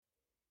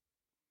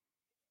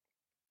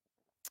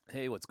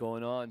Hey, what's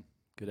going on?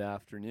 Good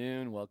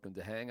afternoon. Welcome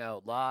to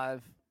Hangout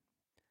Live.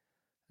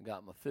 I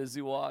got my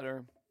fizzy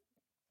water.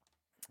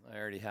 I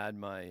already had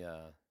my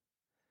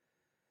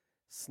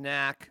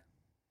snack,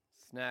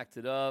 snacked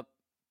it up.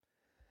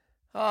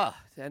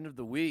 It's the end of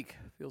the week.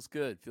 Feels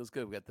good. Feels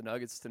good. We got the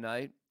Nuggets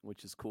tonight,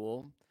 which is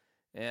cool.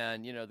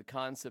 And, the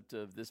concept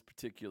of this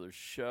particular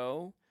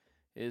show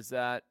is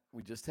that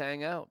we just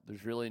hang out.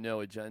 There's really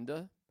no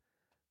agenda.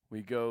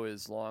 We go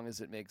as long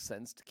as it makes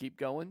sense to keep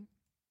going.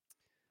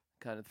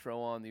 Kind of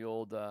throw on the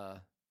old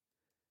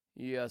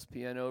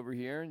ESPN over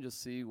here and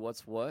just see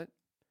what's what.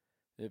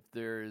 If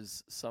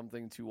there's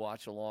something to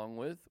watch along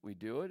with, we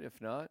do it. If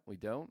not, we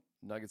don't.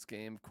 Nuggets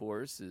game, of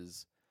course,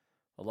 is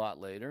a lot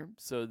later.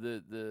 So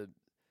the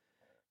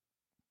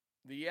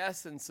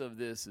essence of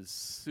this is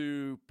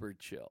super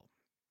chill.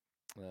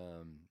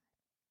 Um,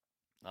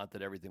 Not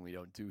that everything we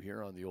don't do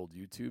here on the old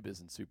YouTube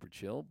isn't super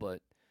chill,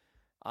 but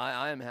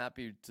I am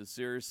happy to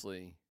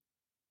seriously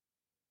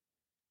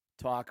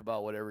talk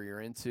about whatever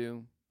you're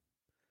into.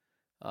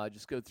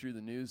 Just go through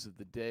the news of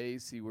the day,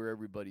 see where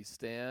everybody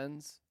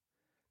stands.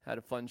 Had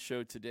a fun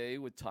show today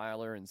with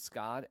Tyler and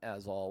Scott,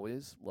 as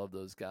always. Love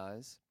those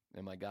guys.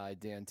 And my guy,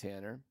 Dan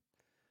Tanner.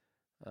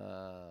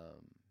 Go.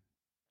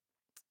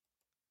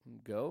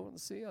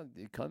 Let's see.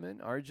 You come in,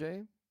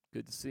 RJ.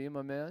 Good to see you,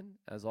 my man,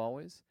 as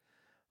always.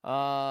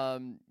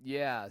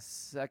 Yeah,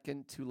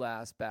 second to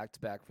last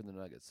back-to-back for the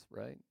Nuggets,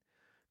 right?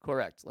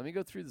 Correct. Let me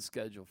go through the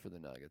schedule for the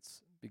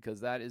Nuggets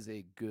because that is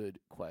a good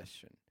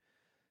question.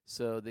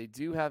 So they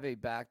do have a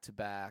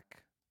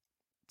back-to-back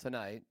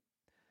tonight.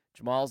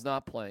 Jamal's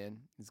not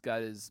playing. He's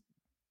got his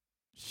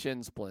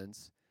shin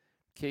splints.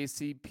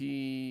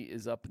 KCP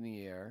is up in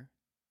the air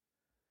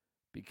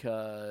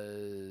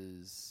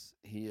because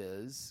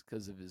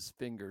of his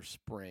finger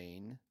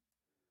sprain.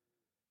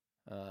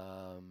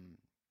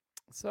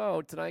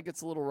 So tonight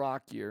gets a little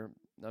rockier.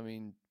 I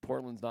mean,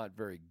 Portland's not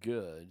very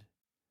good.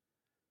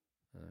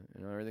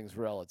 Everything's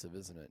relative,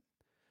 isn't it?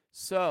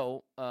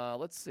 So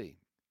let's see.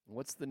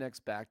 What's the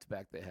next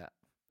back-to-back they have?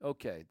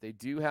 Okay, they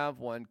do have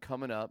one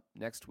coming up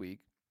next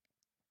week,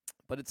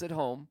 but it's at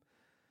home.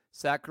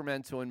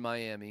 Sacramento and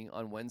Miami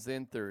on Wednesday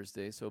and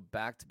Thursday, so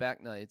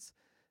back-to-back nights,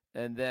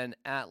 and then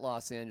at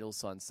Los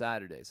Angeles on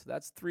Saturday. So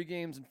that's 3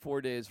 games in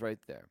 4 days right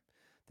there.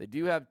 They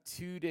do have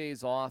 2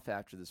 days off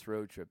after this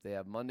road trip. They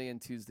have Monday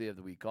and Tuesday of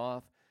the week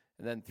off,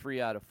 and then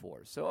 3 out of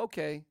 4. So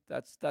okay,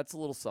 that's a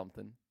little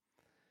something.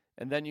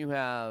 And then you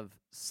have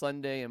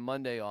Sunday and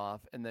Monday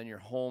off, and then you're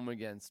home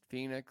against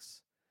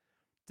Phoenix,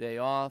 day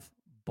off,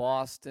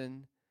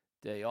 Boston,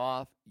 day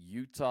off,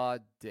 Utah,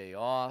 day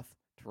off,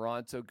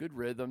 Toronto, good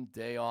rhythm,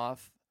 day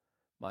off,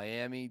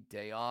 Miami,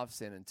 day off,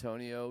 San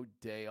Antonio,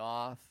 day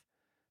off,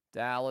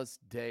 Dallas,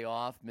 day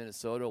off,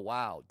 Minnesota,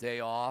 wow,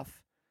 day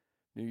off,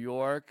 New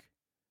York,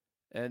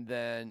 and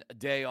then a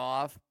day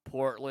off,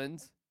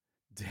 Portland,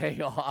 day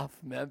off,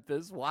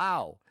 Memphis,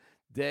 wow,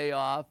 day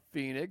off,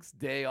 Phoenix,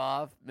 day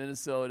off,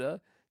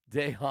 Minnesota,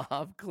 day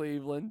off,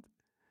 Cleveland,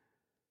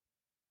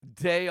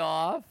 day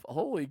off,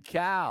 holy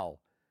cow,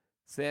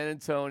 San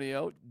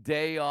Antonio,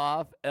 day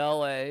off,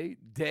 LA,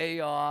 day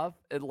off,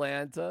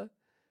 Atlanta,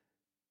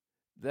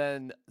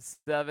 then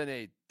 7,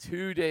 8,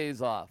 2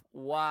 days off.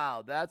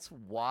 Wow, that's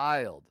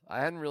wild. I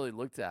hadn't really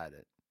looked at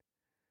it.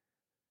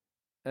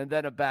 And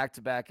then a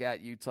back-to-back at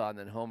Utah and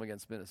then home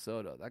against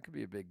Minnesota. That could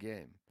be a big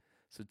game.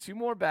 So 2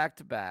 more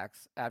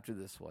back-to-backs after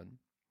this one.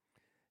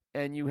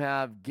 And you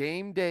have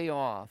game day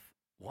off.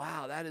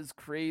 Wow, that is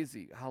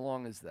crazy. How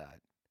long is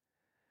that?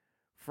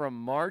 From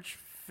March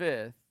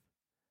 5th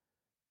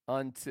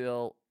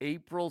until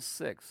April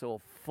 6th. So a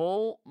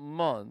full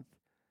month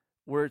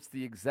where it's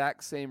the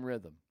exact same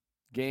rhythm.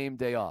 Game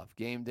day off,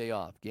 game day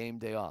off, game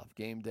day off,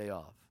 game day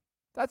off.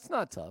 That's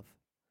not tough.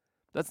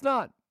 That's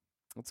not.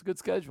 That's a good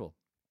schedule.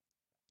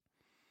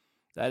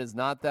 That is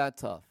not that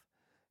tough.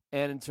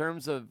 And in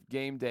terms of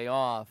game day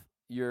off,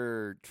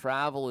 your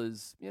travel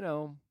is,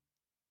 you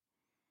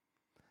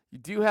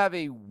do have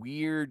a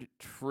weird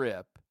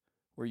trip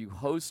where you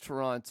host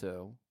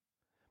Toronto,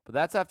 but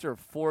that's after a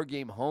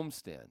 4-game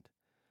homestand.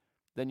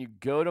 Then you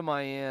go to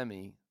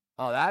Miami.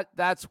 Oh,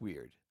 that's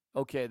weird.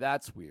 Okay,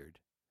 that's weird.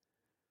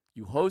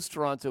 You host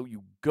Toronto,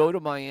 you go to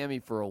Miami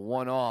for a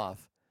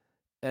one-off,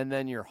 and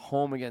then you're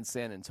home against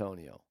San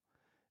Antonio.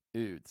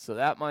 Dude, so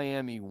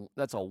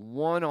that's a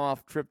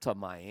one-off trip to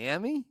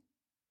Miami?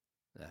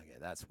 Okay,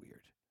 that's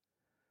weird.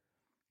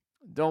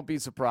 Don't be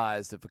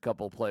surprised if a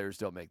couple of players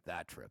don't make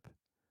that trip.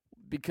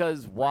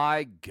 Because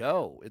why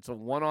go? It's a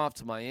one-off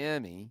to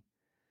Miami,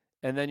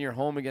 and then you're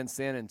home against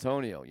San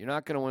Antonio. You're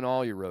not going to win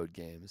all your road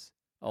games.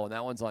 Oh, and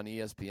that one's on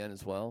ESPN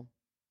as well.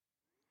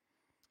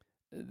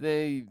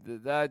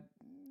 If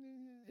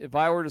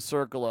I were to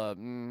circle up,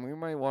 we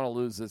might want to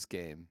lose this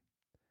game.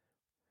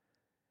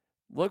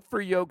 Look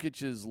for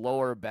Jokic's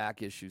lower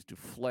back issues to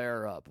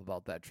flare up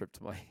about that trip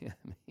to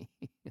Miami.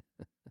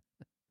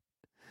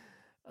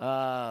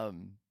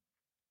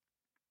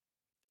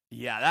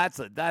 Yeah,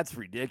 that's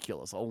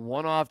ridiculous. A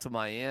one-off to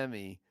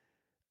Miami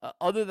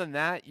Other than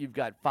that, you've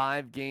got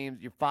 5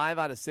 games. Your 5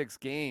 out of 6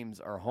 games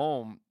are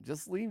home.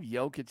 Just leave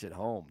Jokic at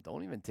home.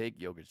 Don't even take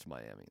Jokic to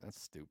Miami.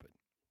 That's stupid.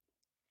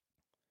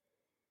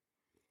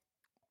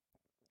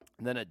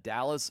 And then at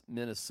Dallas,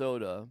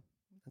 Minnesota,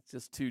 that's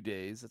just 2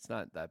 days. That's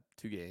not that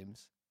 2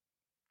 games.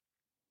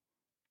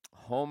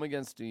 Home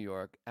against New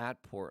York,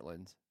 at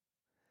Portland.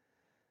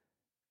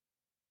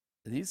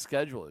 These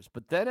schedulers.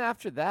 But then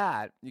after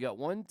that, you got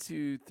 1,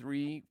 2,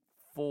 3,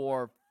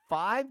 4,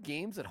 5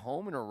 games at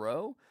home in a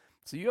row.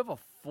 So you have a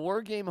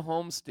 4-game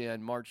homestand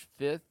March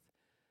 5th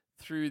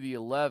through the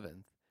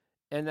 11th,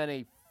 and then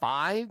a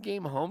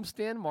 5-game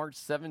homestand March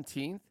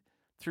 17th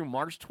through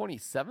March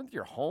 27th.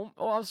 You're home.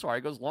 Oh, I'm sorry.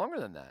 It goes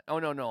longer than that. Oh,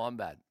 no, I'm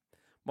bad.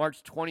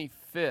 March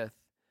 25th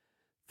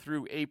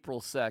through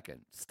April 2nd.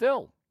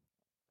 Still,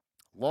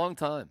 long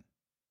time.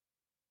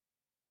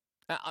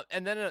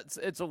 And then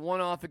it's a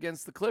one-off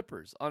against the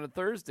Clippers on a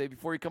Thursday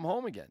before you come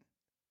home again.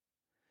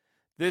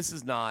 This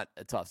is not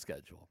a tough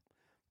schedule.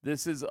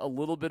 This is a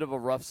little bit of a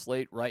rough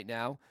slate right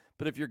now.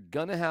 But if you're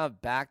going to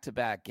have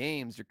back-to-back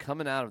games, you're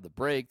coming out of the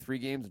break, 3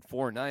 games in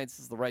 4 nights.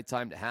 This is the right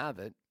time to have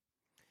it.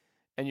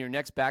 And your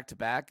next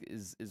back-to-back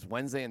is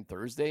Wednesday and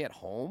Thursday at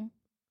home?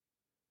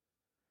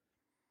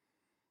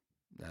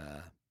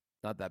 Nah,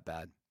 not that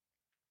bad.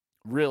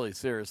 Really,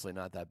 seriously,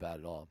 not that bad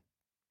at all.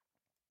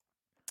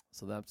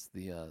 So that's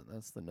the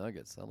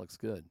Nuggets. That looks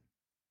good.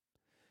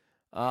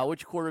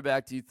 Which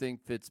quarterback do you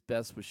think fits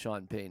best with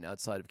Sean Payton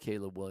outside of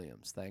Caleb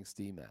Williams? Thanks,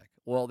 D-Mac.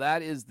 Well,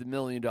 that is the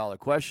million-dollar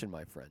question,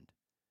 my friend.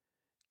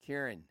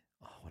 Kieran.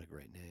 Oh, what a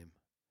great name.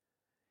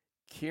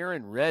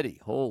 Kieran Reddy.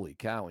 Holy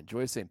cow.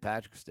 Enjoy St.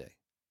 Patrick's Day.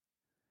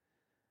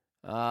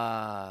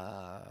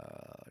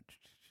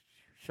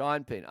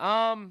 Sean Payton.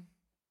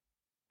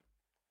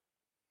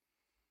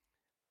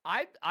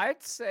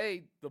 I'd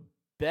say the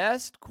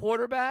best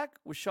quarterback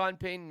with Sean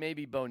Payton,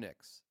 maybe Bo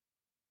Nix.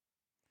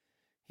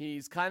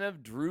 He's kind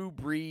of Drew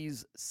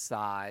Brees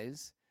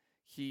size.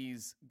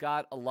 He's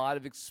got a lot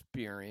of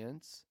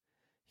experience.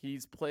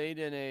 He's played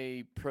in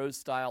a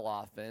pro-style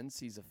offense.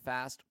 He's a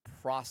fast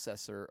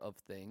processor of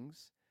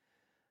things.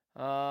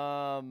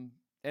 And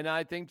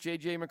I think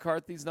J.J.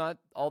 McCarthy's not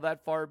all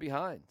that far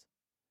behind.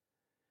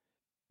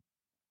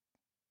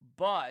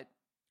 But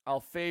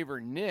I'll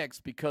favor Nix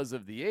because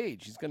of the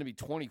age. He's going to be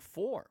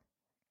 24.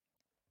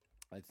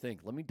 I think.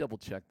 Let me double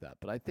check that.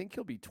 But I think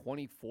he'll be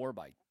 24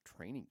 by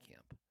training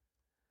camp.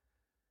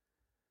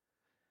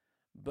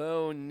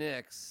 Bo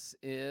Nix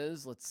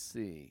is, let's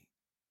see.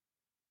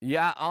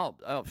 Yeah,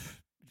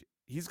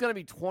 he's going to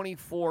be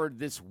 24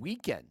 this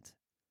weekend.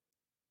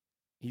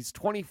 He's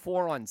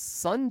 24 on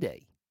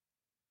Sunday.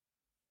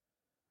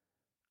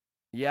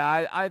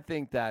 Yeah, I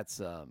think that's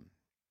your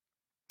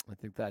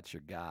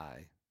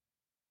guy.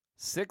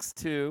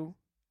 6'2".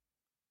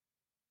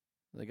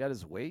 They got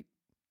his weight?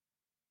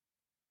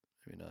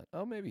 Maybe not.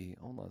 Oh, maybe.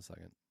 Hold on a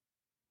second.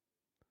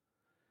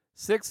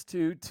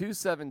 6'2",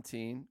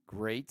 217.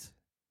 Great.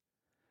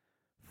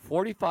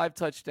 45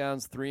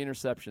 touchdowns, 3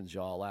 interceptions,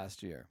 y'all,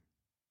 last year.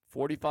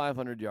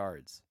 4,500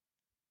 yards.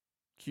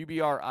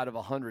 QBR out of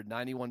 100,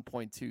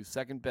 91.2.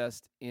 Second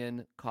best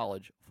in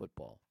college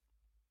football.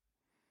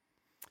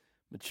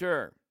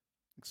 Mature.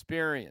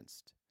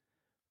 Experienced.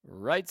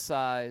 Right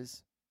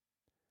size.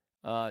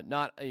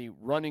 Not a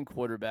running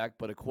quarterback,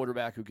 but a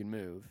quarterback who can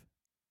move.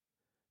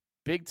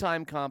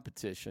 Big-time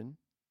competition.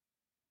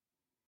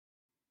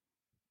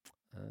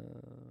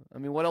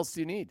 What else do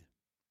you need?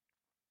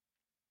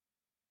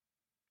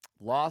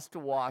 Lost to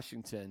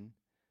Washington.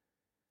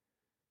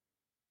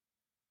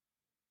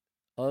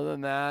 Other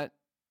than that,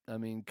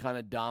 kind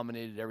of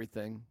dominated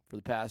everything for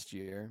the past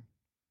year.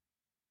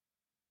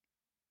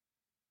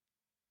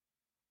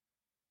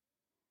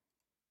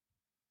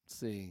 Let's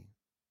see.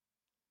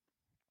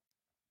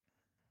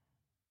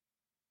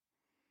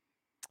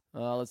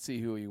 Let's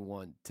see who he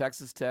won.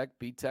 Texas Tech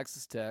beat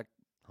Texas Tech.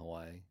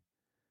 Hawaii.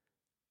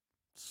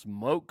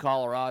 Smoke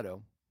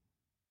Colorado.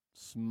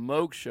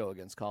 Smoke show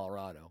against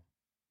Colorado.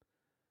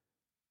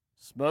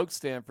 Smoked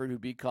Stanford, who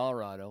beat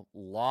Colorado.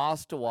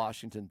 Lost to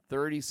Washington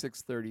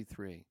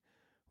 36-33.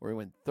 Where he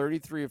went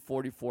 33 of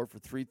 44 for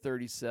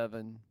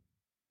 337.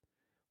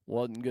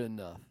 Wasn't good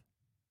enough.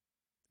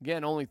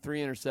 Again, only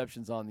 3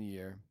 interceptions on the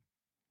year.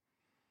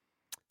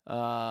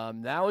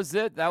 That was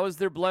it. That was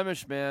their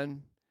blemish,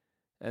 man.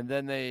 And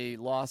then they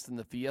lost in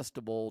the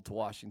Fiesta Bowl to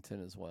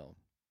Washington as well.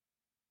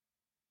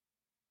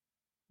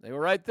 They were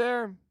right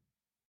there.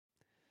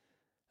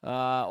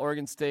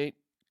 Oregon State,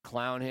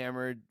 clown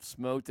hammered,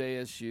 smoked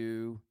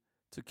ASU,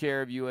 took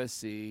care of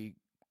USC,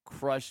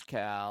 crushed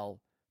Cal,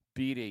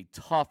 beat a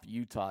tough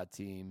Utah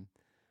team,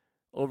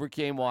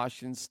 overcame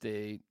Washington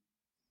State.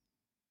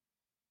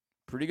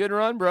 Pretty good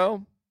run,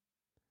 bro.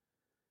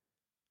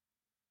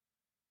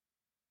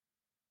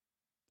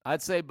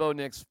 I'd say Bo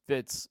Nix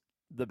fits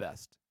the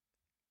best.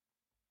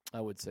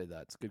 I would say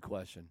that. It's a good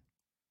question.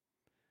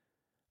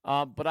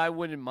 But I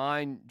wouldn't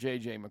mind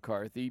J.J.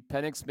 McCarthy.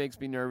 Penix makes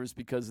me nervous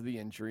because of the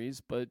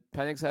injuries, but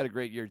Penix had a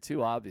great year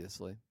too,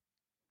 obviously.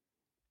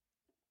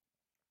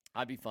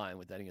 I'd be fine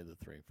with any of the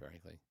 3,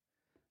 frankly.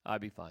 I'd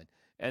be fine.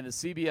 And the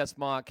CBS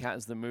mock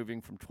has them moving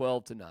from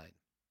 12 to 9.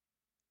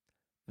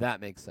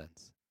 That makes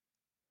sense.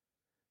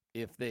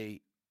 If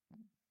they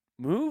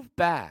move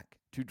back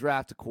to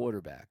draft a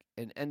quarterback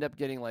and end up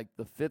getting like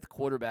the 5th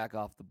quarterback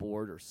off the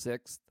board or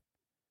 6th,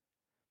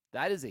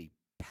 that is a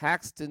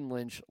Paxton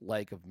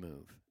Lynch-like of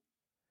move.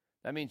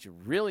 That means you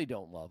really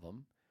don't love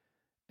him,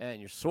 and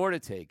you're sort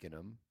of taking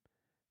him.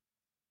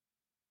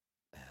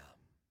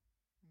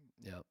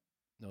 Yep.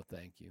 No,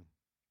 thank you.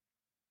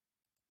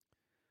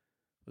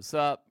 What's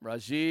up,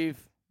 Rajiv?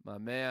 My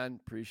man,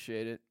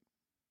 appreciate it.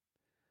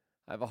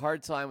 I have a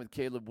hard time with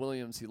Caleb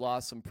Williams. He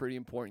lost some pretty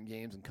important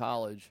games in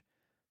college.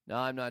 Now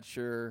I'm not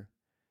sure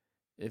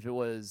if it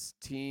was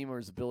team or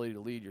his ability to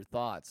lead. Your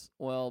thoughts?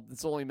 Well,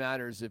 this only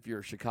matters if you're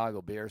a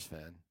Chicago Bears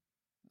fan.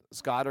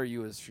 Scott, are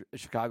you a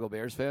Chicago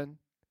Bears fan?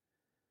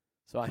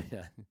 So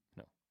no.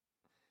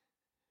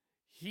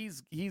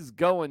 He's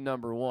going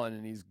number 1,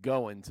 and he's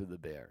going to the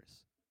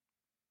Bears.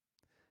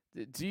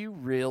 Do you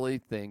really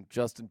think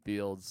Justin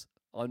Fields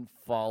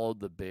unfollowed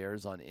the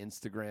Bears on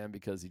Instagram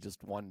because he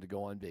just wanted to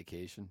go on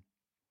vacation?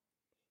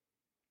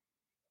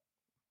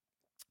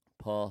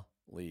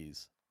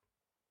 Please.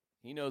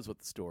 He knows what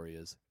the story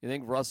is. You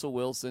think Russell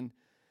Wilson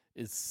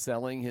is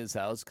selling his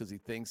house because he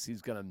thinks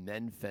he's going to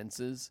mend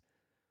fences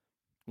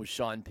with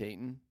Sean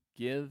Payton?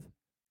 Give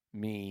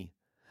me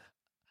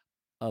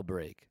a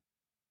break.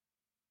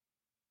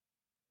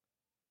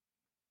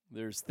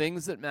 There's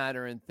things that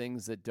matter and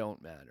things that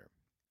don't matter.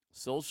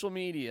 Social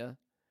media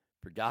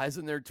for guys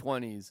in their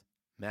 20s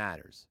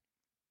matters.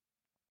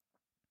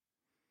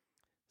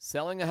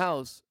 Selling a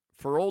house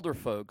for older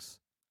folks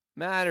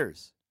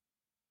matters.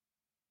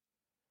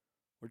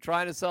 We're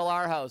trying to sell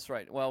our house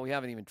right. Well, we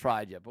haven't even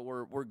tried yet, but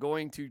we're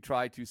going to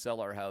try to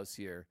sell our house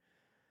here.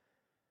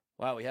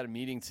 Wow, we had a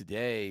meeting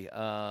today.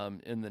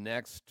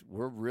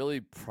 We're really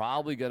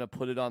probably going to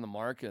put it on the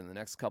market in the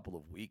next couple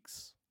of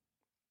weeks.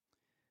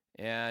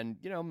 And,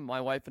 my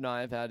wife and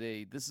I have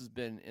this has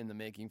been in the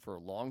making for a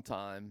long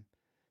time.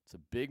 It's a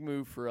big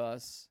move for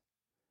us.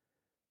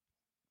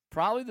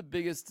 Probably the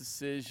biggest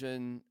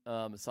decision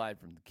aside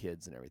from the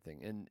kids and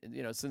everything.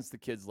 And since the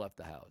kids left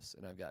the house.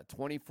 And I've got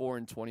 24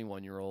 and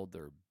 21-year-old.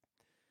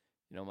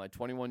 My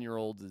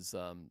 21-year-old is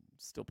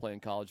still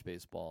playing college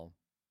baseball.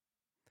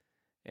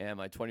 And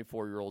my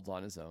 24-year-old's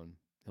on his own.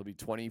 He'll be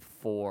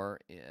 24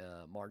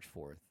 March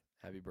 4th.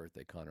 Happy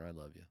birthday, Connor. I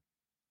love you.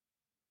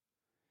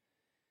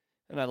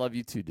 And I love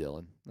you too,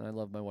 Dylan. And I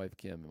love my wife,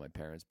 Kim, and my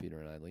parents, Peter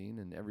and Eileen,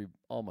 and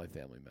all my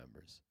family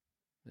members.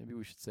 Maybe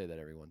we should say that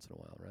every once in a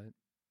while, right?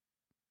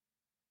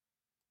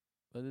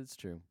 But it's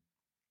true.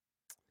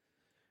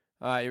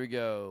 All right, here we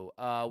go.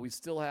 We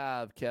still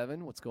have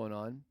Kevin. What's going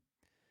on?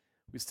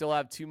 We still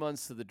have 2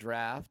 months to the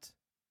draft.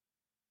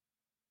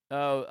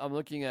 Oh, I'm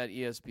looking at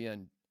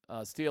ESPN.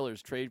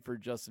 Steelers trade for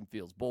Justin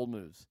Fields. Bold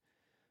moves.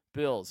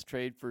 Bills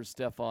trade for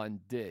Stephon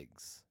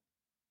Diggs.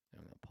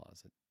 I'm going to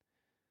pause it.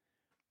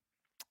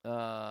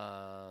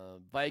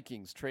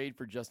 Vikings trade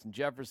for Justin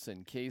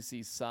Jefferson.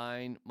 KC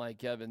sign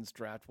Mike Evans,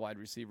 draft wide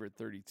receiver at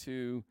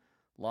 32.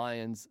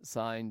 Lions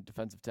sign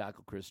defensive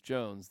tackle Chris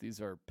Jones. These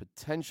are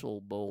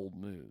potential bold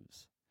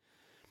moves.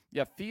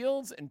 Yeah,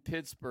 Fields and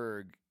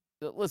Pittsburgh,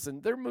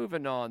 listen, they're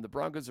moving on. The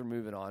Broncos are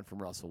moving on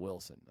from Russell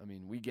Wilson. I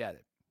mean, we get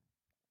it.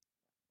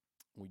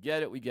 We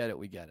get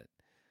it.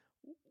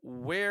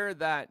 Where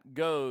that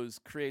goes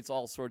creates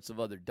all sorts of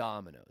other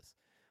dominoes.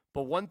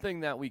 But one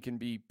thing that we can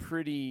be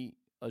pretty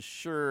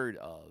assured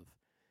of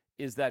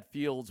is that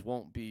Fields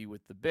won't be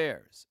with the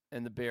Bears.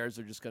 And the Bears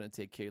are just going to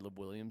take Caleb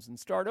Williams and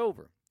start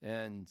over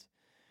and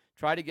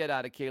try to get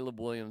out of Caleb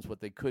Williams what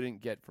they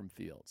couldn't get from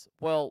Fields.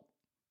 Well,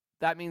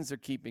 that means they're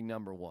keeping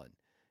number 1.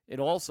 It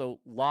also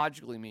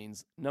logically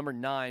means number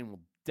 9 will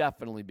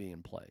definitely be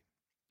in play.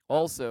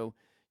 Also,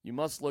 you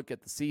must look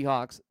at the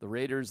Seahawks, the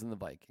Raiders, and the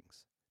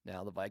Vikings.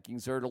 Now, the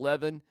Vikings are at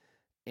 11,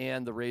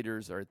 and the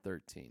Raiders are at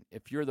 13.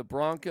 If you're the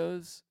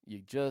Broncos, you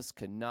just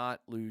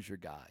cannot lose your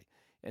guy.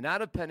 And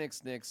out of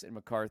Penix, Nix, and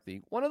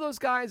McCarthy, one of those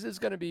guys is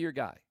going to be your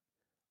guy.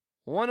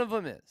 One of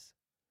them is.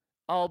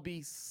 I'll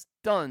be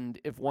stunned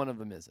if one of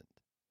them isn't.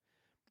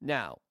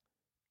 Now,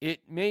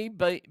 it may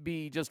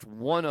be just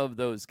one of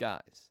those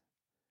guys.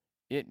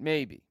 It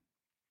may be.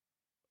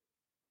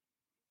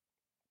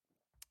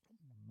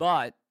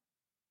 But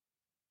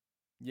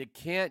you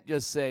can't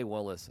just say,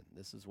 well, listen,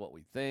 this is what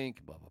we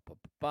think, blah, blah, blah,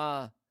 blah,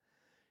 blah.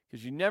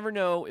 Because you never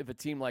know if a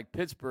team like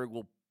Pittsburgh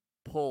will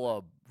pull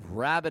a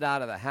rabbit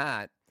out of the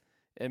hat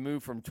and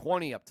move from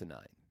 20 up to 9.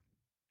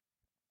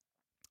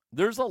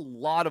 There's a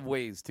lot of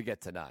ways to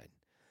get to 9.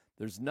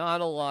 There's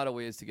not a lot of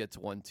ways to get to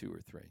 1, 2,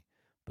 or 3.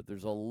 But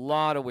there's a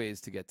lot of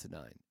ways to get to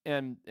 9.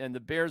 And the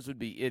Bears would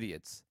be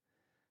idiots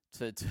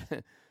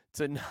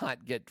to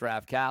not get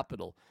draft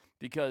capital.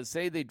 Because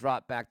say they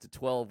drop back to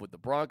 12 with the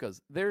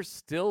Broncos, they're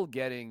still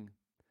getting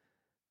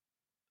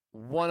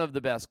one of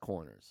the best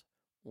corners,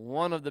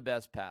 one of the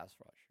best pass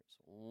rushers,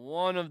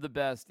 one of the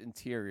best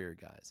interior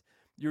guys.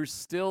 You're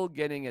still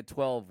getting at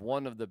 12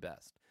 one of the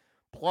best.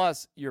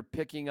 Plus, you're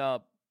picking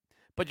up,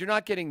 but you're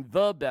not getting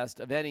the best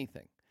of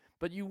anything.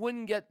 But you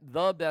wouldn't get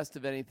the best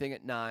of anything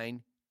at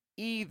 9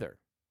 either.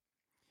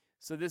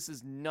 So this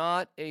is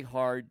not a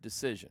hard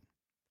decision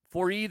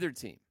for either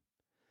team.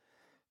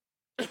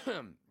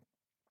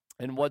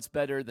 And what's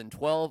better than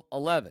 12,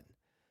 11?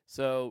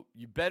 So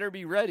you better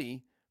be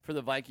ready for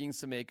the Vikings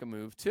to make a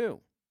move too.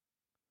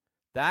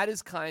 That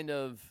is kind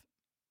of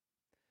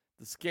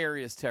the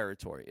scariest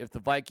territory if the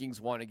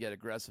Vikings want to get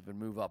aggressive and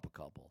move up a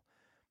couple.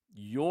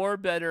 You're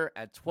better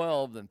at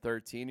 12 than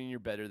 13, and you're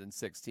better than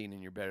 16,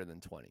 and you're better than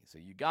 20. So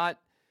you got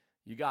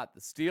the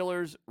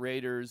Steelers,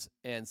 Raiders,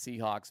 and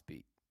Seahawks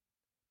beat.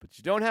 But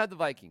you don't have the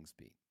Vikings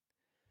beat.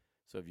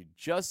 So if you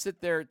just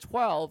sit there at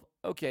 12,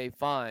 okay,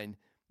 fine.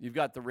 You've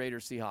got the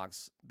Raiders,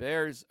 Seahawks,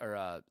 Bears,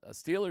 or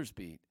Steelers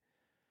beat.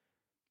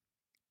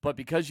 But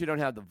because you don't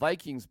have the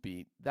Vikings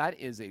beat, that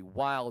is a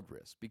wild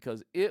risk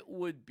because it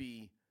would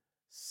be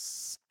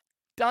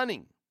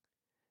stunning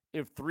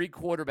if 3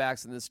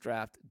 quarterbacks in this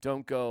draft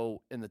don't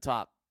go in the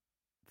top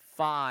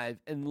 5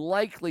 and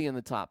likely in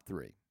the top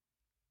 3.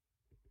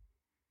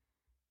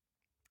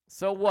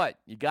 So what?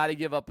 You got to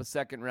give up a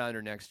second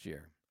rounder next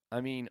year. I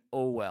mean,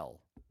 oh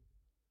well.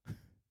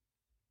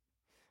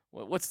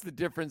 What's the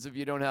difference if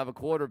you don't have a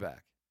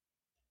quarterback?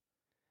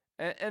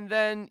 And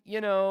then,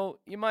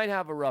 you might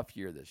have a rough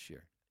year this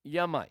year.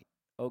 You might.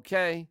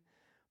 Okay.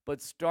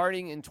 But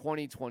starting in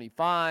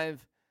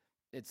 2025,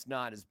 it's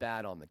not as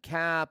bad on the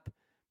cap.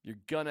 You're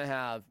going to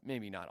have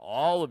maybe not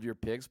all of your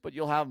picks, but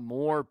you'll have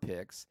more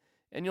picks,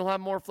 and you'll have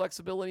more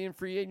flexibility in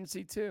free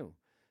agency too.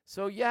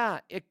 So, yeah,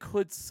 it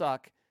could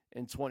suck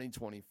in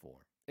 2024.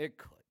 It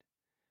could.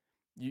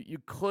 You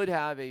could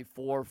have a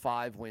 4 or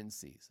 5 win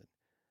season,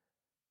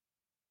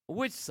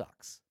 which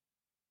sucks.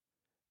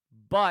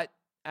 But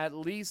at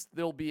least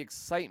there'll be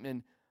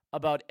excitement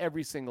about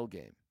every single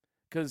game,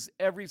 because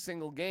every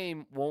single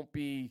game won't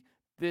be,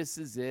 this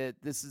is it,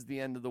 this is the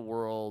end of the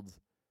world.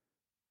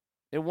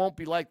 It won't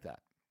be like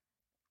that.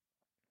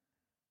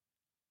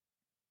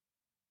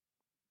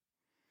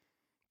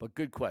 But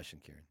good question,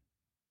 Kieran.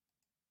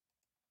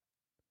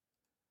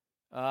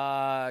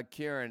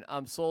 Kieran,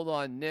 I'm sold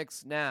on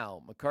Knicks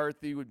now.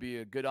 McCarthy would be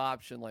a good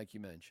option, like you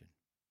mentioned.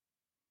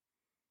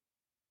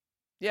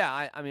 Yeah,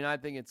 I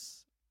think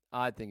it's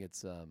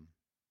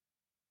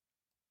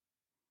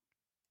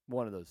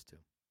one of those two.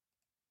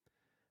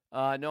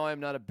 No, I'm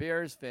not a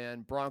Bears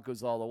fan.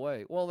 Broncos all the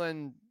way. Well,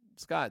 then,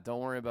 Scott, don't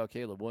worry about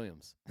Caleb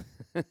Williams.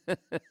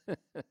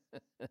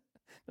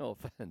 No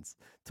offense.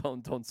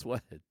 Don't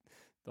sweat it.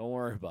 Don't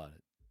worry about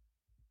it.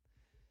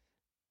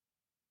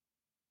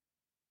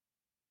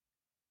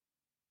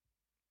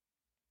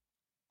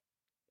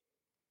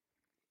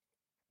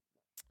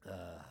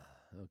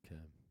 Okay.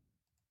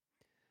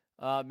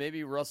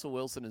 Maybe Russell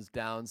Wilson is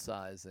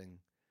downsizing,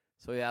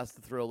 so he has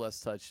to throw less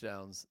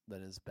touchdowns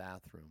than his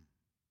bathroom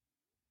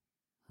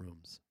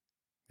rooms.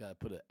 Gotta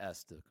put an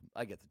S to.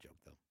 I get the joke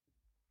though.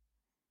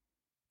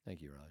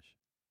 Thank you, Raj.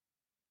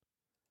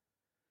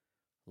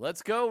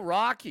 Let's go,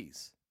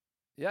 Rockies.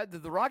 Yeah,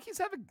 did the Rockies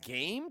have a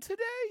game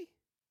today?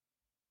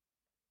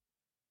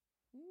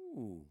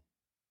 Ooh.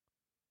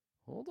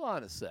 Hold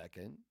on a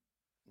second.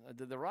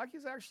 Did the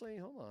Rockies actually?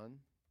 Hold on.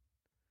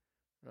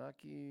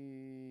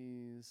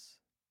 Rockies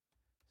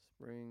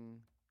spring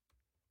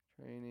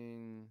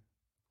training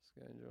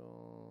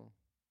schedule.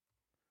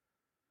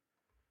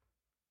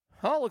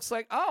 Oh, looks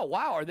like, oh,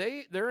 wow.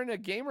 They're in a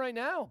game right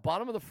now?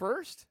 Bottom of the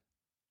first?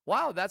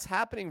 Wow, that's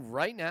happening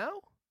right now?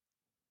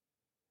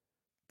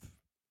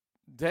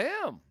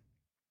 Damn.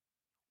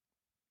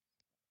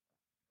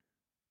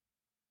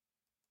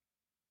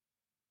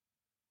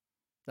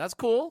 That's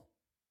cool.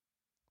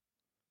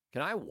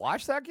 Can I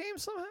watch that game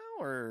somehow?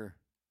 Or,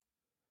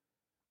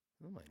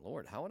 oh my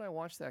Lord, how would I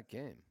watch that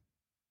game?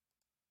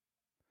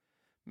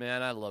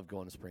 Man, I love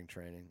going to spring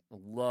training. I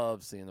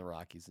love seeing the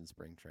Rockies in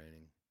spring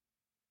training.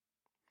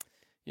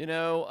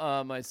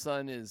 My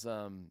son is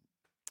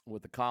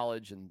with the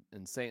college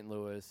in St.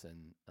 Louis,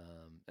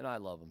 and I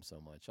love him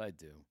so much. I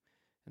do.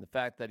 And the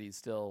fact that he's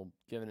still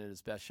giving it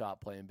his best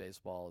shot playing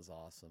baseball is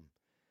awesome.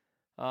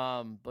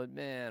 But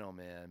man, oh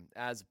man,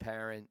 as a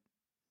parent,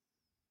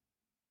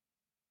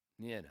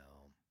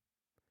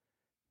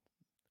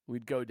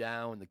 we'd go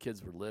down when the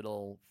kids were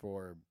little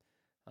for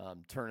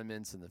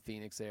tournaments in the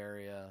Phoenix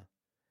area.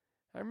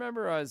 I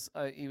remember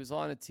he was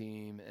on a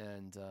team,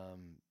 and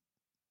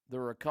there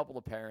were a couple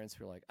of parents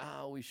who were like,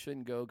 oh, we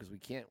shouldn't go because we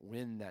can't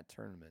win that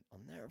tournament. I'll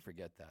never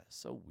forget that. It's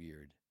so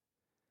weird.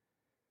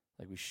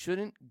 Like, we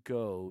shouldn't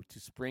go to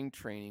spring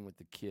training with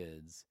the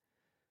kids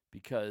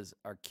because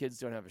our kids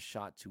don't have a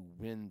shot to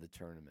win the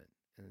tournament.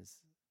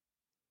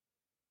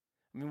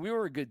 We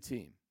were a good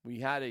team. We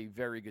had a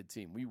very good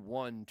team. We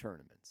won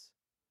tournaments.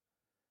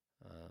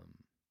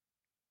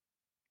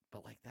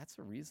 But, that's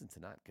a reason to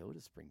not go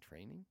to spring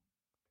training?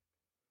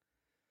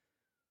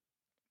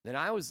 And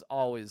I was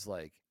always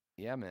like,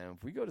 yeah, man,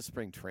 if we go to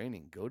spring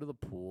training, go to the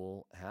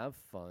pool, have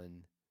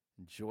fun,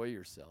 enjoy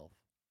yourself.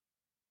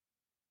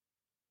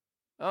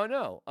 Oh,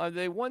 no.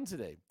 They won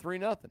today,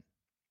 3-0.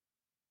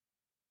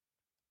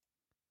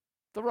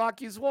 The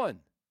Rockies won.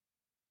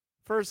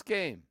 First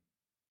game.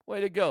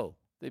 Way to go.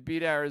 They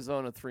beat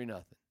Arizona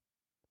 3-0.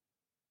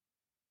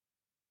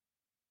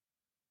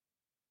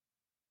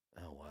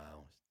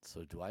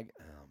 So do I?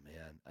 Oh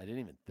man, I didn't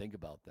even think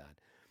about that.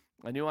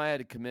 I knew I had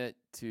to commit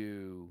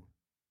to.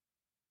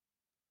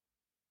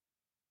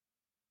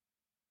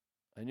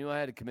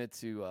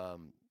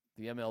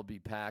 The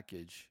MLB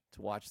package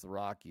to watch the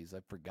Rockies.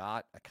 I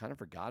kind of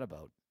forgot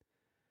about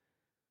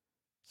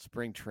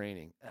spring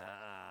training.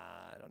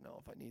 I don't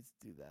know if I need to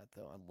do that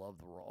though. I love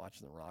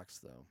watching the Rocks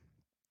though.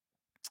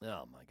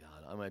 Oh my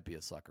God, I might be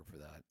a sucker for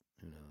that.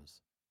 Who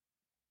knows?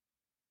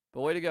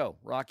 But way to go,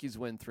 Rockies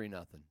win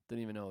 3-0.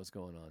 Didn't even know what was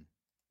going on.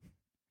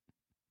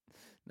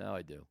 Now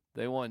I do.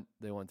 They won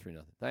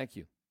 3-0. Thank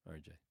you,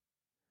 RJ.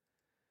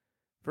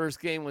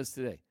 First game was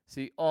today.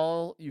 See,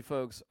 all you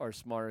folks are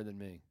smarter than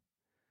me.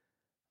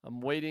 I'm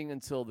waiting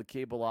until the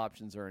cable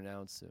options are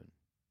announced soon.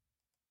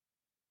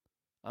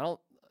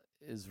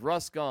 Is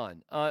Russ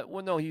gone?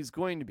 Well, no, he's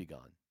going to be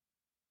gone.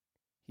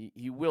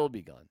 He will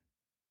be gone.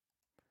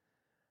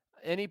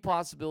 Any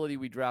possibility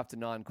we draft a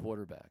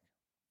non-quarterback?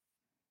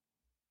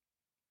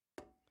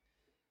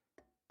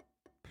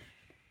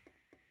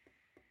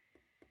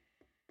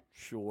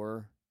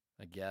 Sure,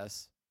 I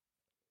guess.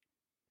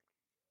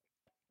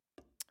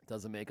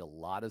 Doesn't make a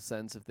lot of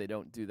sense if they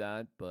don't do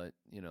that, but,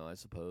 I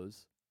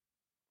suppose.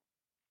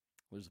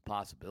 There's a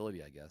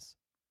possibility, I guess.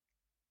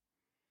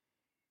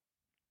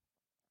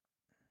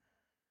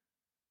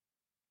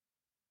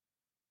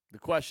 The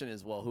question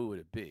is, well, who would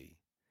it be?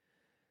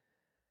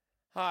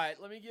 All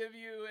right, let me give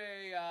you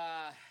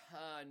a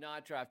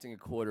not drafting a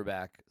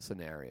quarterback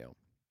scenario.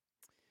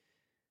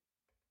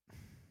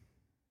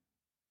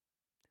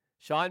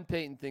 Sean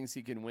Payton thinks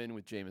he can win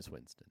with Jameis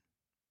Winston.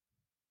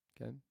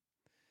 Okay.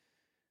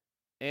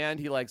 And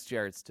he likes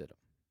Jarrett Stidham.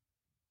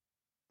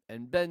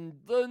 And Ben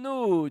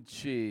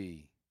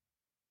DiNucci.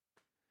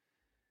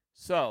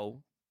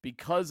 So,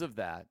 because of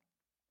that,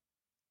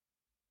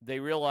 they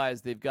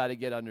realize they've got to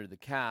get under the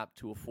cap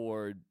to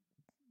afford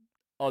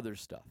other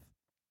stuff.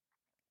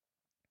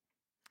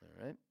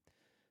 All right.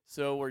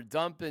 So we're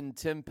dumping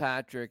Tim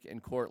Patrick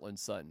and Cortland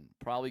Sutton,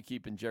 probably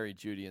keeping Jerry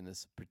Jeudy in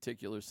this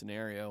particular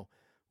scenario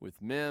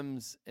with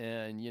Mims,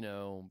 and,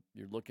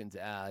 you're looking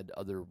to add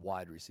other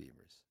wide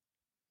receivers.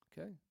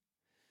 Okay.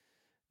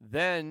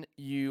 Then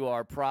you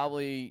are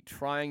probably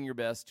trying your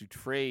best to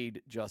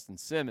trade Justin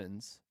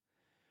Simmons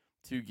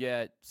to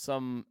get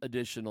some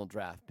additional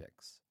draft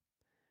picks.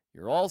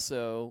 You're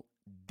also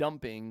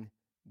dumping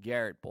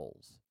Garrett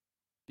Bowles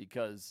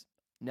because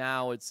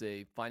now it's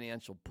a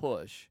financial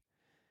push,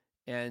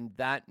 and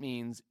that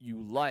means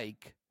you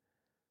like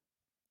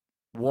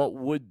what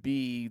would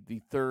be the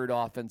third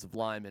offensive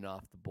lineman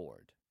off the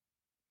board,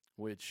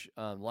 which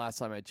last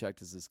time I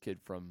checked is this kid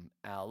from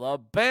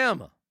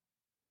Alabama.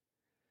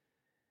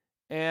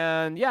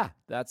 And yeah,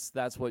 that's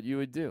what you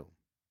would do.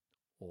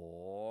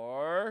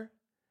 Or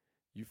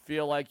you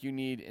feel like you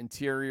need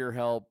interior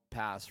help,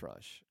 pass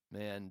rush.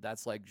 Man,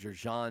 that's like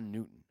Jerjon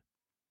Newton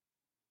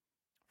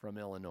from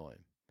Illinois.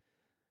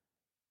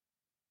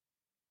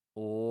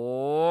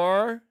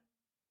 Or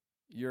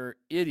you're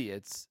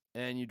idiots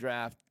and you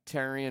draft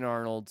Terrion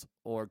Arnold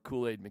or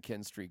Kool-Aid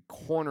McKinstry,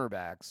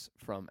 cornerbacks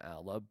from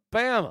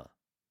Alabama,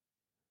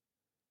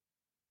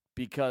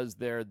 because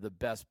they're the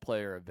best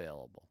player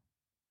available.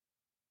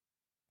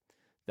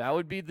 That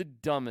would be the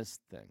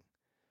dumbest thing.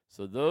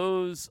 So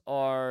those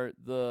are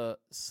the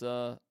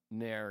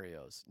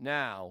scenarios.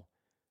 Now,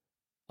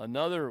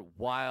 another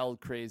wild,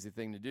 crazy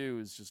thing to do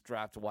is just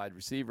draft a wide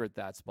receiver at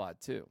that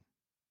spot too.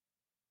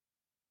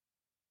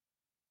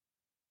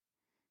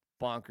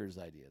 Bonkers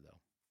idea, though.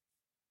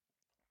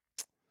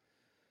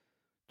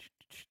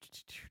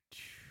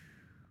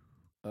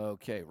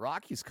 Okay,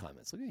 Rockies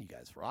comments. Look at you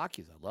guys.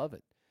 Rockies, I love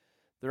it.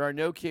 There are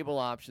no cable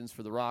options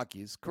for the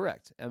Rockies.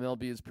 Correct.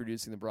 MLB is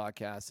producing the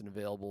broadcast and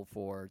available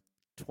for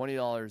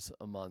 $20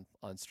 a month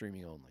on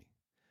streaming only.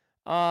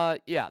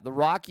 Yeah, the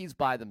Rockies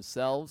by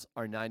themselves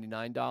are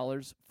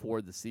 $99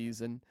 for the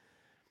season.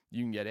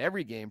 You can get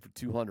every game for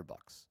 $200.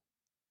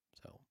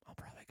 So I'll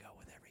probably go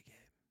with every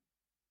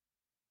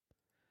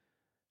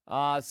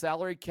game.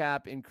 Salary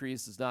cap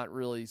increase does not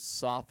really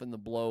soften the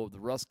blow of the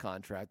Russ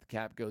contract. The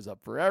cap goes up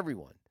for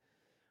everyone.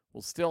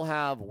 We'll still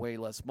have way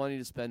less money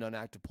to spend on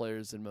active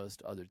players than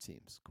most other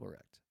teams.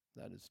 Correct.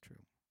 That is true.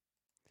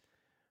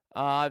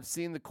 I've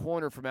seen the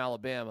corner from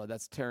Alabama.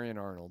 That's Terrion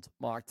Arnold.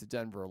 Mocked to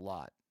Denver a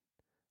lot.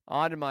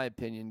 Odd in my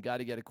opinion. Got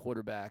to get a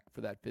quarterback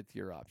for that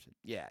fifth-year option.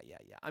 Yeah.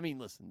 I mean,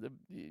 listen,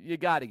 you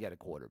got to get a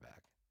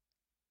quarterback.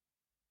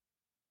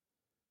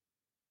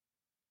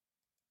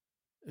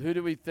 Who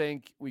do we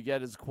think we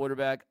get as a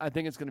quarterback? I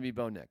think it's going to be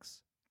Bo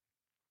Nix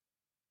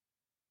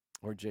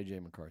or J.J.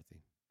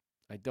 McCarthy.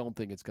 I don't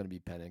think it's going to be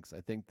Penix.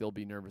 I think they'll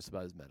be nervous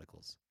about his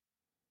medicals.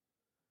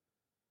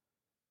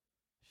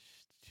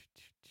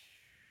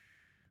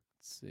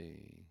 Let's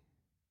see.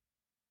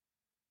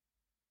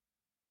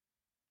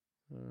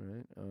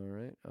 All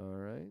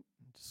right.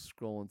 Just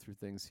scrolling through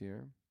things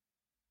here.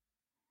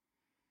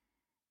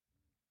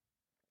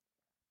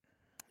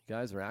 You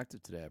guys are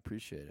active today. I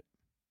appreciate it.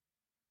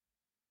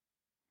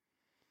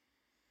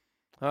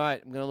 All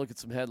right, I'm going to look at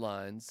some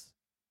headlines.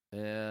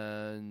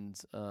 And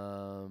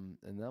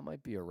that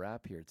might be a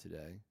wrap here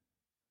today.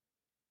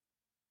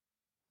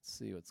 Let's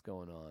see what's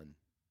going on.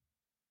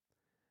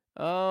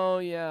 Oh,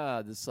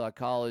 yeah, this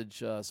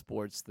college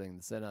sports thing,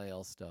 this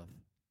NIL stuff.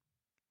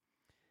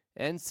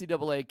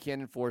 NCAA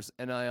can't enforce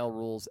NIL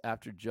rules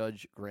after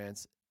judge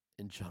grants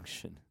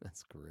injunction.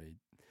 That's great.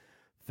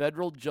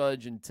 Federal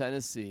judge in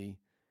Tennessee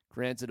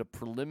granted a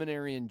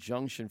preliminary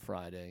injunction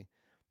Friday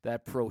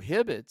that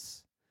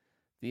prohibits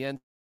the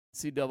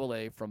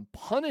NCAA from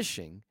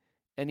punishing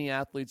any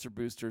athletes or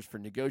boosters for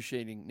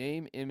negotiating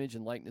name, image,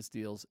 and likeness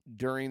deals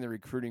during the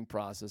recruiting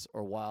process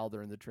or while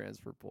they're in the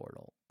transfer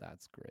portal.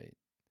 That's great.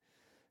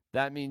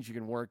 That means you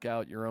can work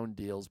out your own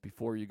deals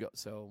before you go.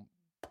 So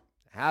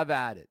have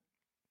at it.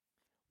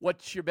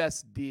 What's your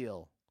best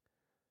deal?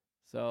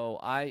 So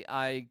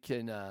I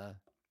can.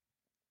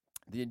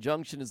 The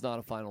injunction is not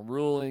a final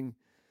ruling.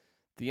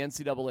 The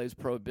NCAA's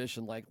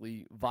prohibition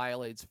likely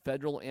violates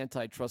federal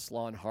antitrust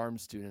law and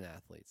harms student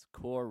athletes.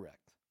 Correct.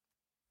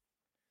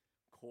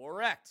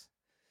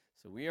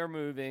 So we are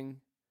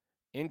moving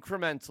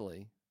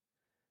incrementally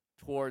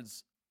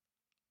towards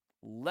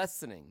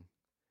lessening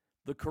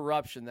the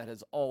corruption that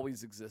has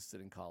always existed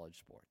in college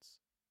sports.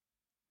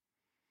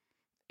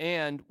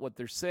 And what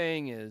they're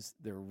saying is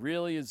there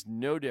really is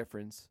no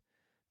difference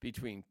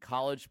between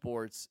college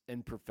sports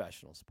and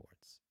professional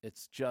sports.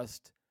 It's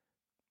just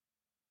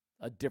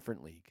a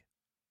different league.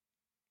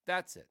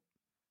 That's it.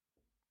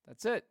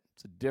 It's a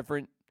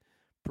different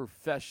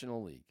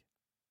professional league.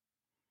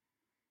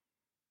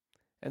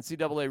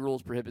 NCAA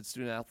rules prohibit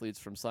student athletes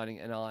from signing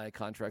NIL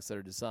contracts that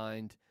are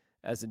designed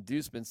as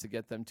inducements to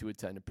get them to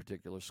attend a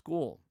particular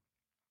school.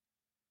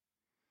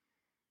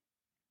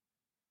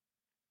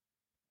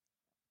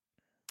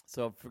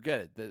 So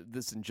forget it.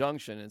 This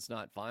injunction, it's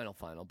not final,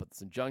 but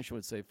this injunction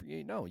would say,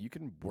 no, you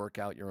can work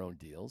out your own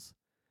deals.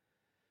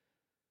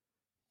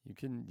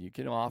 You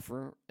can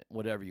offer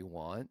whatever you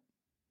want.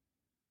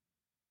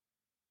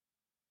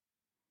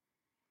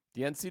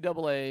 The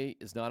NCAA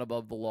is not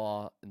above the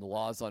law, and the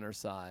law is on our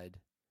side,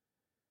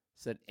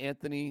 said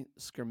Anthony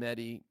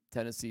Scarmetti,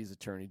 Tennessee's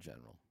Attorney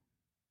General.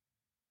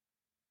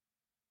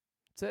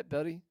 That's it,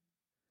 buddy.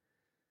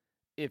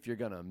 If you're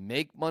going to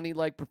make money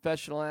like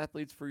professional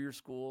athletes for your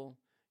school,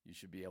 you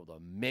should be able to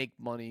make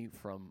money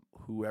from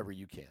whoever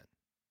you can.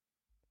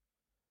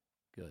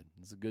 Good.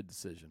 It's a good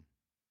decision.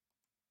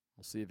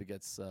 We'll see if it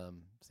gets,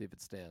 see if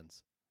it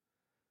stands.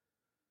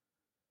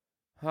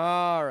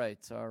 All right.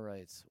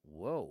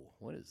 Whoa,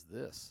 what is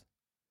this?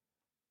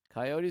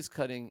 Coyotes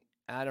cutting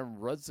Adam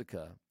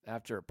Ruzicka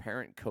after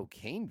apparent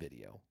cocaine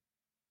video.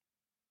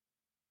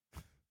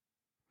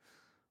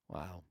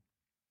 Wow.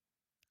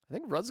 I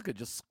think Ruzicka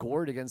just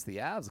scored against the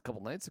Avs a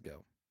couple nights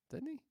ago,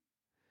 didn't he?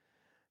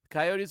 The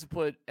Coyotes have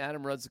put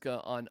Adam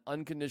Ruzicka on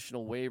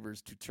unconditional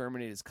waivers to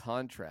terminate his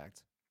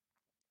contract.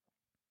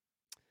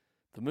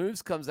 The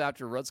moves comes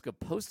after Ruzicka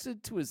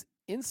posted to his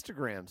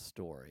Instagram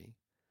story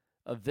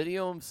a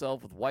video of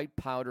himself with white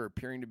powder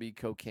appearing to be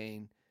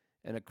cocaine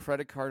and a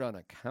credit card on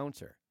a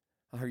counter.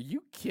 Are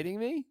you kidding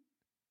me?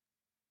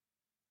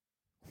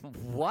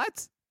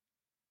 What?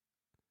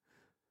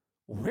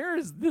 Where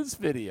is this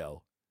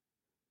video?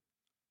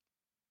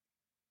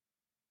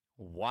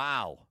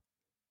 Wow.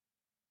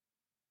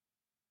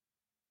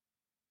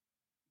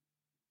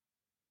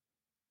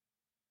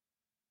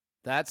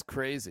 That's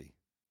crazy.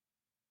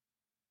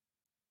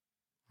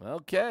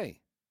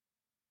 Okay.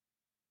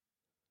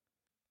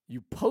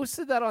 You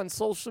posted that on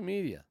social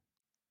media.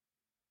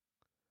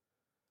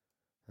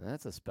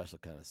 That's a special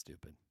kind of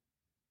stupid.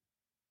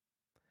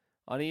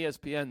 On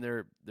ESPN,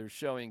 they're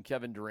showing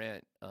Kevin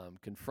Durant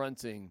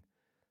confronting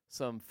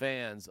some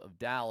fans of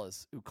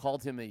Dallas who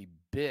called him a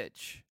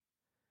bitch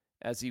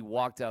as he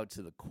walked out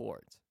to the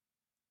court.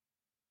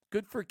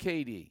 Good for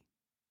KD.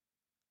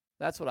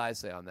 That's what I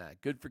say on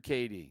that. Good for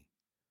KD.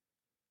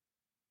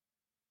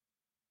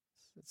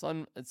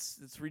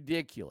 It's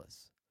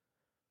ridiculous.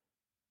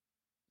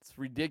 It's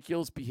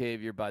ridiculous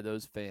behavior by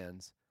those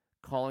fans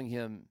calling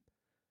him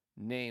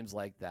names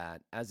like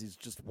that as he's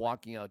just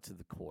walking out to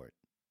the court.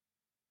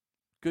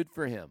 Good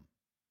for him.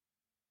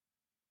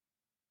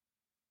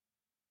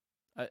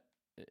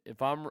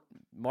 If I'm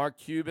Mark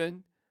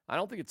Cuban, I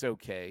don't think it's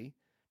okay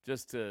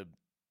just to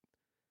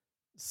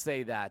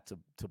say that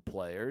to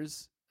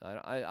players.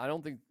 I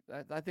don't think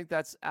I think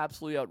that's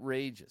absolutely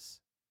outrageous.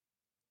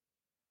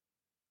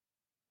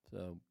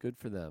 So good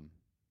for them.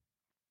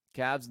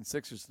 Cavs and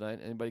Sixers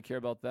tonight. Anybody care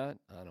about that?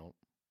 I don't.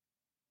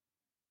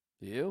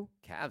 Do you?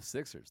 Cavs,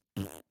 Sixers.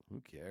 Who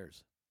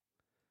cares?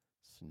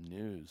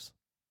 Snooze.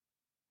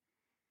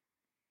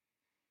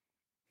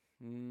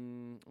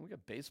 We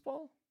got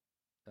baseball?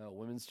 Oh,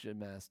 women's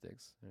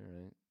gymnastics. All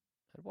right.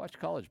 I'd watch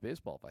college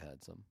baseball if I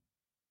had some.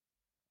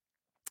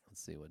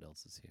 Let's see what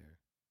else is here.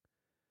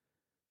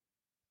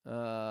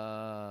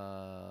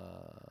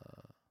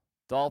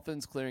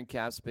 Dolphins clearing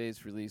cap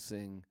space,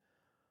 releasing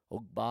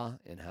Ogba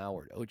and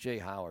Howard. O.J.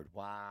 Howard.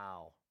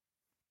 Wow.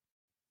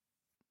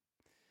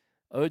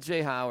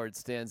 O.J. Howard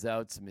stands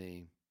out to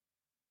me.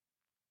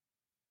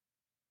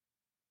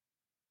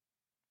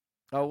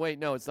 Oh, wait.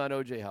 No, it's not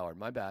O.J. Howard.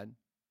 My bad.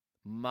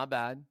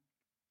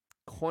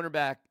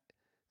 Cornerback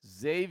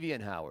Xavier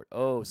Howard.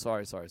 Oh,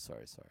 sorry.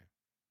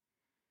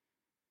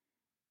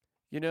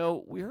 You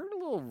know, we heard a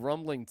little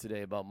rumbling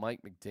today about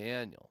Mike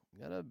McDaniel.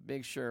 Gotta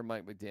make sure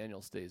Mike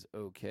McDaniel stays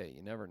okay.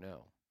 You never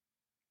know.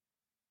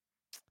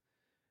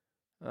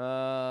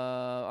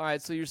 All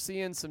right, so you're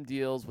seeing some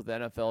deals with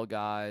NFL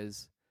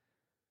guys,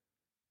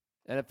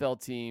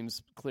 NFL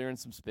teams clearing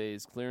some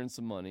space, clearing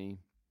some money.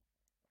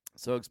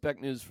 So expect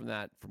news from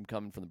that from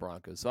coming from the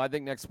Broncos. So I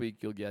think next week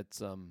you'll get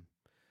some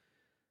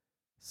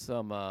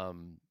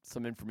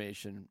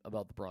information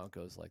about the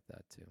Broncos like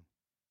that too.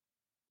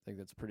 I think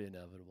that's pretty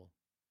inevitable.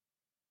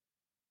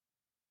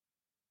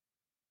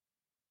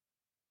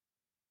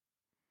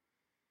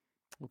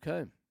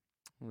 Okay,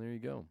 well, there you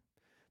go.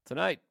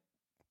 Tonight,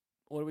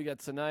 what do we got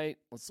tonight?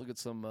 Let's look at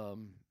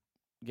some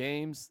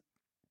games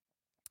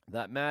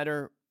that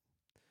matter.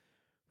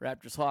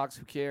 Raptors, Hawks,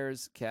 who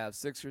cares? Cavs,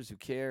 Sixers, who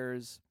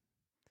cares?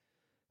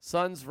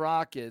 Suns,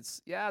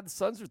 Rockets. Yeah, the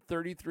Suns are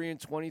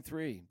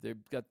 33-23.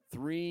 They've got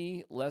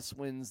 3 less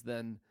wins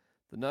than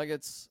the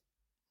Nuggets.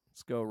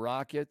 Let's go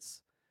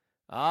Rockets.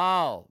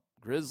 Oh,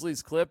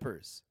 Grizzlies,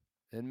 Clippers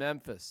in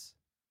Memphis.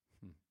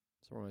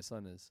 That's where my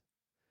son is.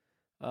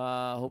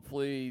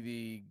 Hopefully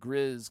the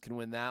Grizz can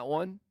win that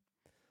one.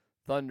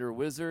 Thunder,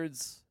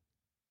 Wizards.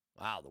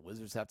 Wow, the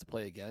Wizards have to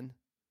play again.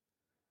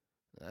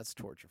 That's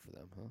torture for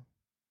them, huh?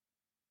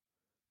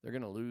 They're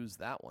going to lose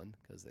that one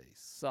because they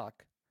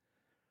suck.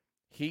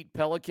 Heat,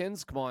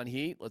 Pelicans. Come on,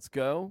 Heat. Let's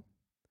go.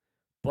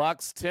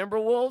 Bucks,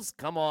 Timberwolves.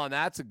 Come on,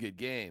 that's a good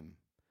game.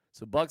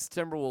 So Bucks,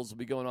 Timberwolves will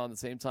be going on the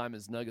same time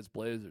as Nuggets,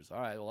 Blazers.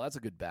 All right, well, that's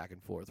a good back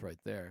and forth right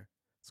there.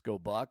 Let's go,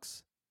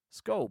 Bucks. Let's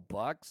go,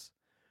 Bucks.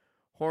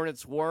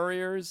 Hornets,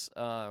 Warriors.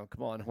 Come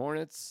on,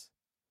 Hornets.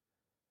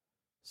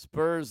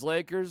 Spurs,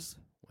 Lakers.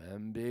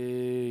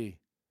 Wemby.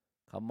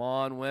 Come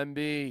on,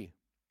 Wemby.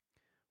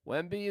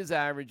 Wemby is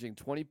averaging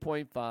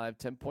 20.5,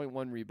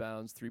 10.1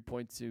 rebounds,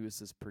 3.2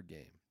 assists per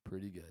game.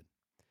 Pretty good.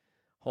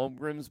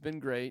 Holmgren's been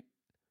great,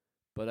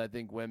 but I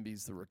think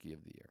Wemby's the rookie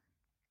of the year.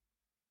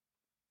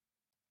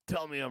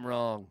 Tell me I'm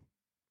wrong.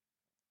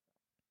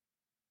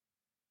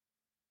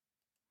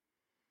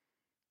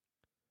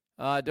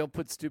 Don't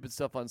put stupid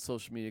stuff on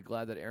social media.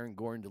 Glad that Aaron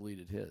Gordon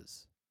deleted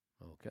his.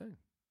 Okay.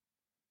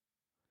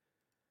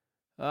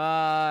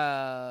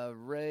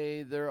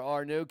 Ray, there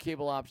are no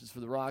cable options for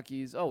the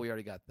Rockies. Oh, we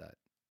already got that.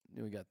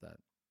 We got that.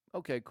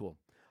 Okay, cool.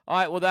 All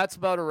right, well, that's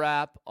about a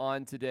wrap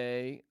on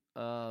today.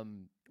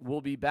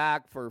 We'll be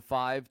back for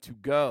 5 to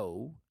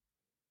go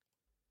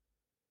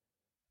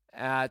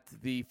at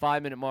the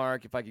 5-minute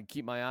mark, if I can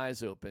keep my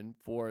eyes open,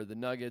 for the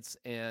Nuggets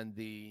and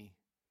the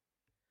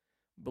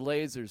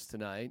Blazers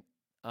tonight.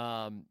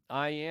 I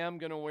am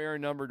going to wear a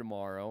number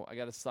tomorrow. I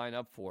got to sign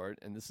up for it,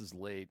 and this is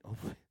late.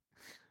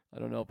 I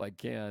don't know if I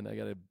can. I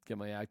got to get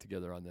my act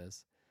together on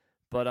this.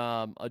 But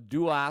a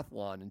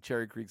duathlon in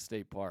Cherry Creek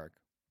State Park.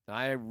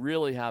 I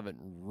really haven't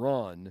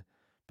run,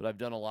 but I've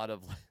done a lot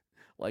of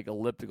like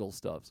elliptical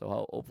stuff.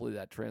 So hopefully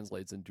that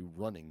translates into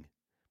running.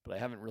 But I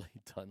haven't really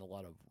done a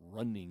lot of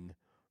running.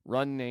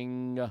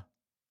 And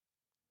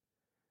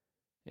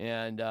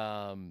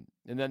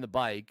then the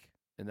bike,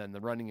 and then the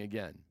running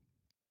again.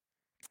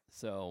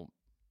 So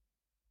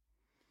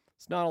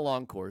it's not a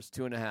long course,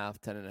 2.5,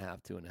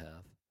 10.5, 2.5.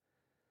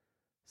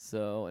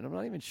 So, and I'm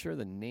not even sure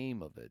the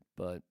name of it,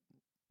 but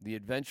the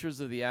adventures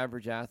of the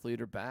average athlete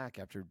are back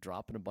after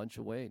dropping a bunch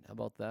of weight. How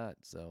about that?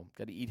 So,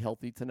 got to eat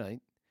healthy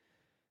tonight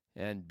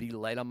and be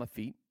light on my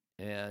feet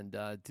and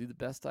do the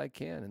best I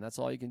can. And that's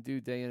all you can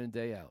do day in and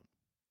day out.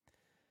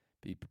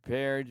 Be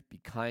prepared, be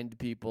kind to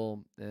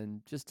people,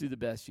 and just do the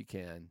best you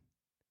can.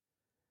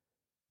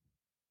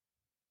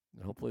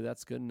 And hopefully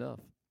that's good enough.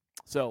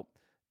 So,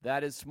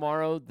 that is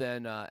tomorrow.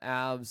 Then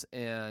Avs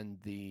and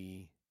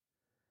the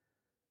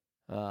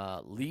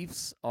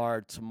Leafs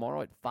are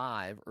tomorrow at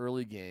 5,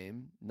 early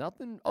game.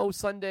 Nothing. Oh,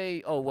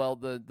 Sunday. Oh, well,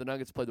 the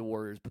Nuggets play the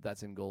Warriors, but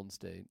that's in Golden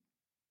State.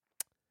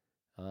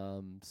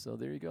 So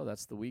there you go.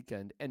 That's the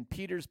weekend. And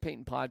Peter's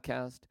Paint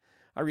Podcast.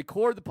 I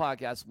record the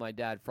podcast with my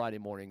dad Friday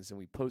mornings, and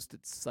we post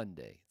it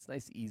Sunday. It's a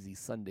nice, easy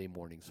Sunday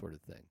morning sort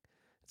of thing.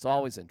 It's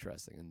always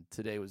interesting, and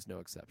today was no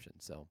exception.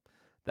 So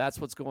that's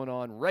what's going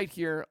on right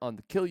here on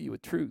the Kill You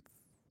with Truth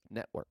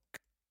Network.